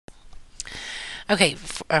Okay,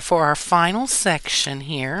 for our final section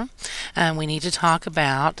here, we need to talk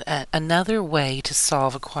about another way to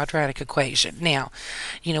solve a quadratic equation. Now,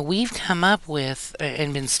 we've come up with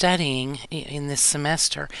and been studying in this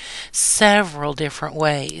semester several different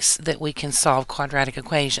ways that we can solve quadratic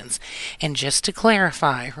equations. And just to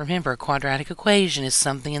clarify, remember, a quadratic equation is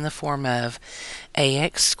something in the form of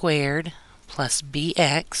ax squared plus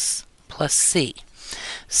bx plus c.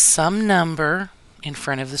 Some number in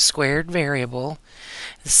front of the squared variable,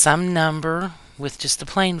 some number with just the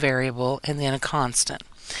plain variable, and then a constant.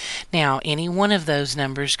 Now, any one of those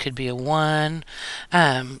numbers could be a 1.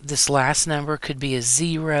 This last number could be a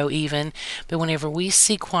 0 even. But whenever we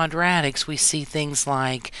see quadratics, we see things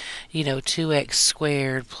like, 2x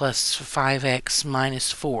squared plus 5x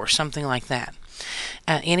minus 4, something like that.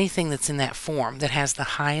 Anything that's in that form that has the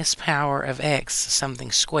highest power of x,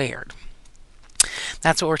 something squared.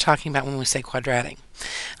 That's what we're talking about when we say quadratic.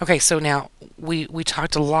 Okay, so now we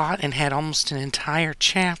talked a lot and had almost an entire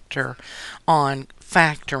chapter on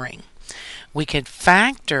factoring. We could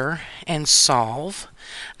factor and solve,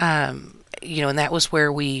 and that was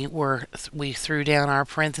where we threw down our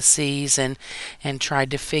parentheses and tried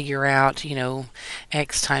to figure out,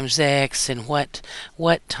 x times x and what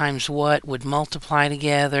times what would multiply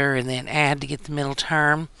together and then add to get the middle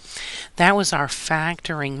term. That was our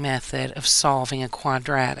factoring method of solving a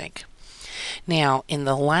quadratic. Now, in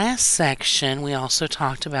the last section, we also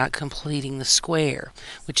talked about completing the square,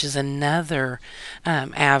 which is another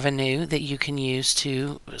avenue that you can use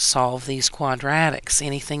to solve these quadratics,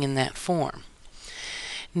 anything in that form.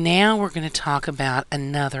 Now we're going to talk about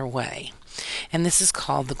another way, and this is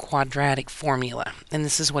called the quadratic formula, and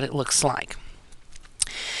this is what it looks like.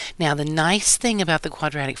 Now, the nice thing about the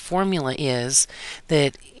quadratic formula is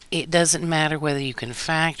that it doesn't matter whether you can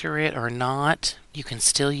factor it or not, you can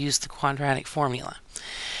still use the quadratic formula.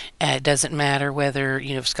 It doesn't matter whether,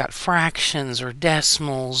 it's got fractions or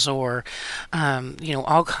decimals or,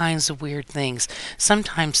 all kinds of weird things.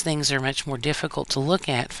 Sometimes things are much more difficult to look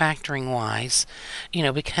at factoring wise,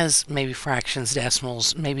 because maybe fractions,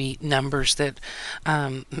 decimals, maybe numbers that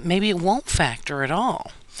maybe it won't factor at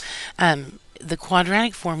all. The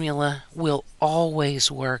quadratic formula will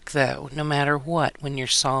always work, though, no matter what, when you're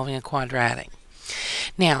solving a quadratic.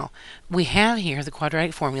 Now, we have here the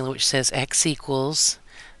quadratic formula, which says x equals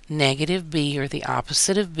negative b, or the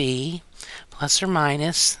opposite of b, plus or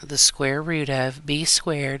minus the square root of b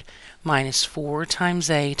squared minus 4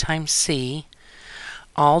 times a times c,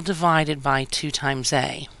 all divided by 2 times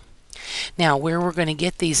a. Now, where we're going to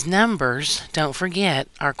get these numbers, don't forget,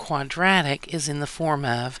 our quadratic is in the form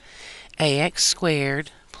of ax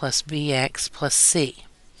squared plus bx plus c.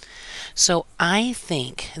 So I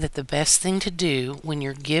think that the best thing to do when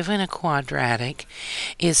you're given a quadratic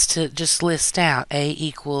is to just list out a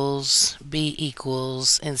equals, b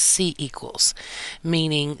equals, and c equals,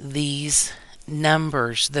 meaning these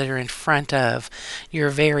numbers that are in front of your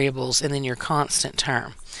variables and then your constant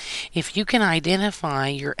term. If you can identify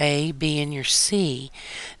your a, b, and your c,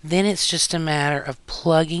 then it's just a matter of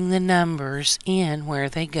plugging the numbers in where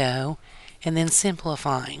they go and then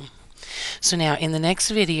simplifying. So now in the next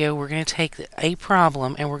video we're going to take a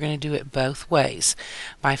problem and we're going to do it both ways,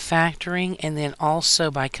 by factoring and then also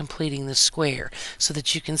by completing the square, so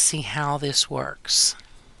that you can see how this works.